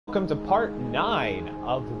Welcome to part 9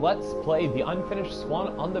 of Let's Play the Unfinished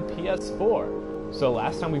Swam on the PS4. So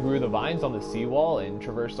last time we grew the vines on the seawall and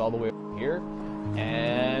traversed all the way over here,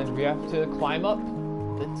 and we have to climb up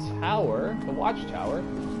the tower, the watchtower.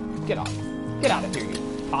 Get off. Get out of here,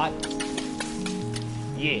 you pot.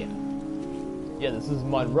 Yeah. Yeah, this is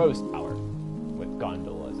Monroe's tower with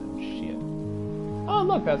gondolas and shit. Oh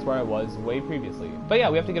look, that's where I was way previously. But yeah,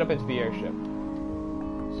 we have to get up into the airship.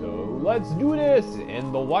 So let's do this!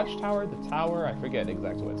 In the watchtower, the tower, I forget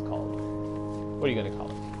exactly what it's called. What are you gonna call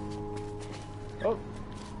it? Oh,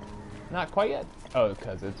 not quite yet. Oh,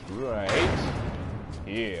 because it's right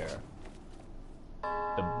here.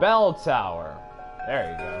 The Belltower. There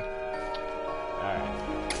you go.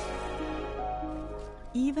 Alright.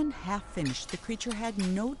 Even half finished, the creature had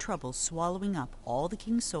no trouble swallowing up all the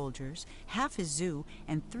king's soldiers, half his zoo,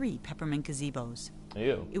 and 3 peppermint gazebos.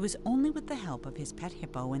 Ew. It was only with the help of his pet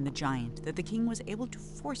hippo and the giant that the king was able to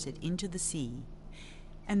force it into the sea.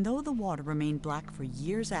 And though the water remained black for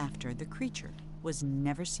years after, the creature was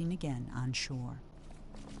never seen again on shore.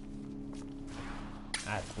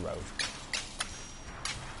 That's gross.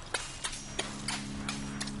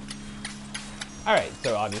 Alright,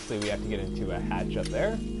 so obviously we have to get into a hatch up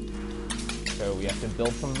there. So we have to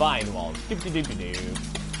build some vine walls.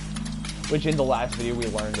 Which in the last video we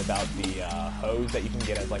learned about the hose that you can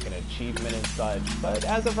get as like an achievement and such. But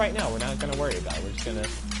as of right now, we're not going to worry about it. We're just going to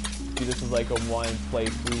do this as like a one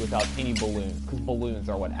playthrough without any balloons. Because balloons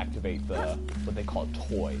are what activate the, what they call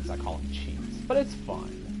toys. I call them cheats. But it's fun.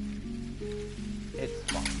 It's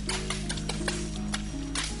fun.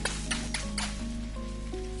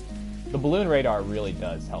 The balloon radar really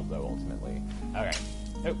does help though, ultimately. Okay.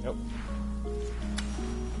 Nope, nope.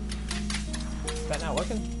 Is that not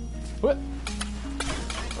working? What?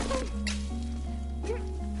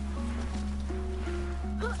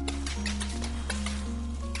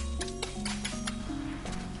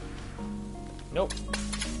 Nope.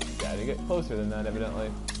 Gotta get closer than that,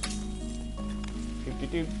 evidently.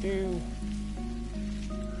 Do.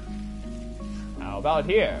 How about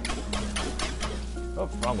here? Oh,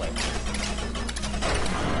 wrong way.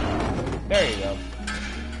 There you go.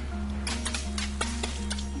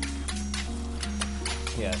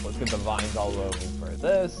 Yes, let's get the vines all over for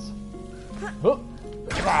this.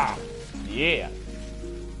 Yeah.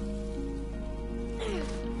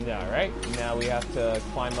 Alright, now we have to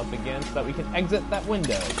climb up again so that we can exit that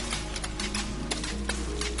window.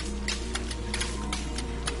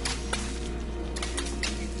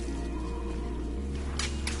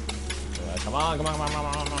 Come on, come on, come on, come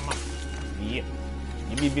on, come on. Yep.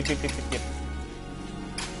 Yep.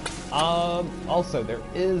 Also, there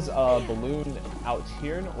is a balloon out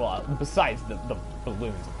here. Well, besides the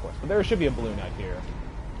balloons, of course. But there should be a balloon out here.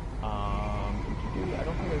 I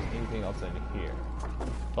don't think there's anything else in here.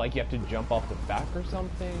 Like you have to jump off the back or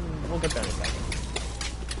something. We'll get there in a second.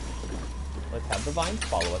 Let's have the vines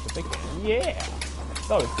follow us if they can. Yeah! It's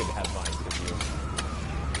always good to have vines with you.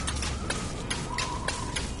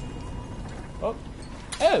 Oh!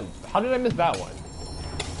 Oh! How did I miss that one?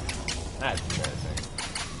 That's embarrassing.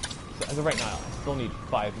 So as of right now, I still need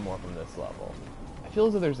 5 more from this level. I feel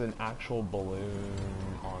as though there's an actual balloon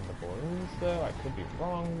on the balloons, though. I could be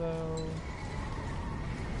wrong, though.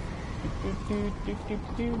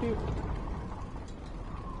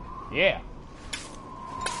 Yeah.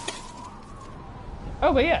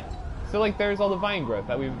 Oh, but yeah. So, like, there's all the vine growth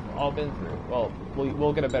that we've all been through. Well,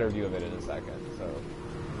 we'll get a better view of it in a second, so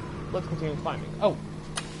let's continue climbing. Oh.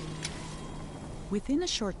 Within a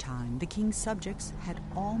short time, the king's subjects had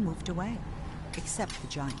all moved away, except the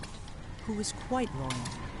giant, who was quite loyal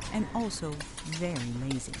and also very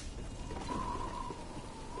lazy.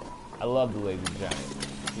 I love the lazy giant.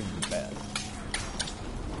 He's the best.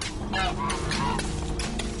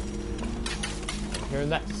 I'm hearing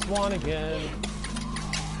that swan again.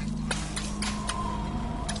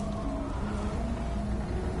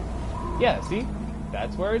 Yeah, see?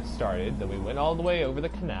 That's where it started. Then we went all the way over the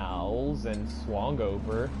canals and swung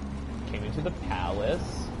over, came into the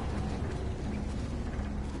palace.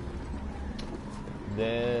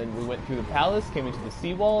 Then we went through the palace, came into the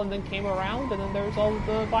seawall, and then came around, and then there's all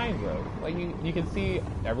the vine growth. Like, you can see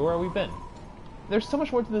everywhere we've been. There's so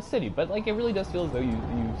much more to the city, but, like, it really does feel as though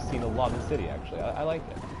you've seen a lot of the city, actually. I like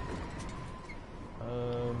it.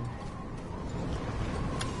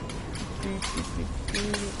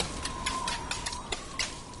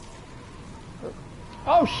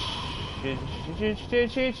 Oh, shit.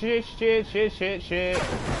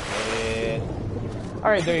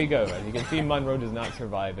 Alright, there you go. As you can see, Monroe does not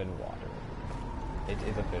survive in water. It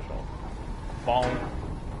is official. Bong.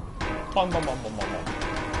 Bong, bong, bong, bong, bong, bong.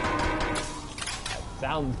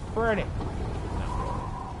 Sounds pretty. Not really.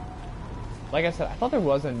 Like I said, I thought there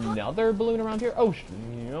was another balloon around here. Oh,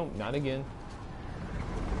 no, not again.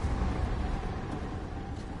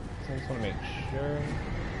 So I just want to make sure.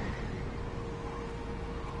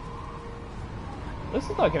 This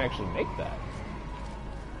is how I can actually make that.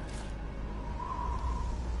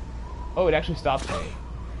 Oh, it actually stopped me.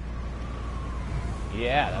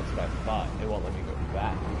 Yeah, that's what I thought. It won't let me go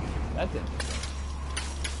back. That's interesting.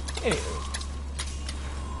 Anywho.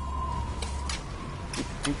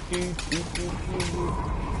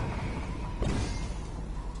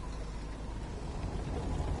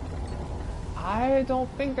 I don't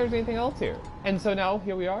think there's anything else here. And so now,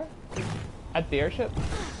 here we are. At the airship.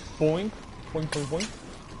 Boink. Boink, boink, boink.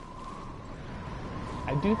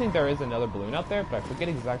 I do think there is another balloon out there, but I forget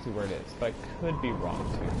exactly where it is. But I could be wrong,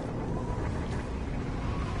 too.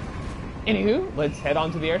 Anywho, let's head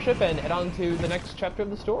on to the airship and head on to the next chapter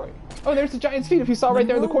of the story. Oh, there's the giant's feet if you saw right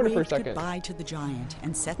there in the corner for a second. Goodbye to the giant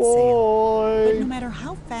and set sail. But no matter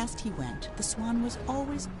how fast he went, the swan was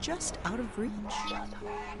always just out of reach.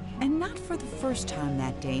 And not for the first time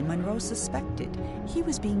that day, Monroe suspected he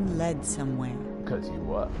was being led somewhere. Because he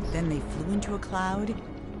was. Then they flew into a cloud,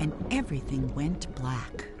 and everything went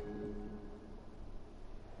black.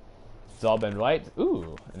 It's all been white.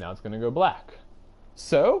 Ooh, and now it's going to go black.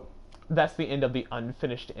 So, that's the end of the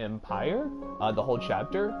Unfinished Empire, the whole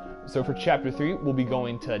chapter. So for chapter 3, we'll be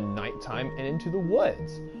going to nighttime and into the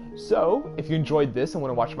woods. So, if you enjoyed this and want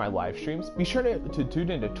to watch my live streams, be sure to tune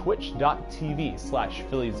into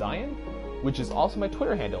twitch.tv/PhillyZion, which is also my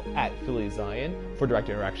Twitter handle, @PhillyZion, for direct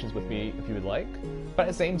interactions with me if you would like. But at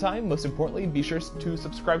the same time, most importantly, be sure to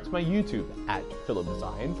subscribe to my YouTube,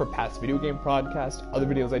 @PhillyZion, for past video game podcasts, other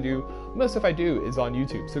videos I do. Most stuff I do is on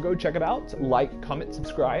YouTube, so go check it out. Like, comment,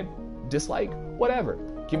 subscribe, dislike, whatever.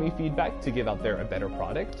 Give me feedback to give out there a better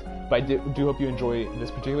product. But I do hope you enjoy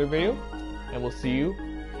this particular video, and we'll see you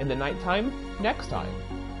in the nighttime next time.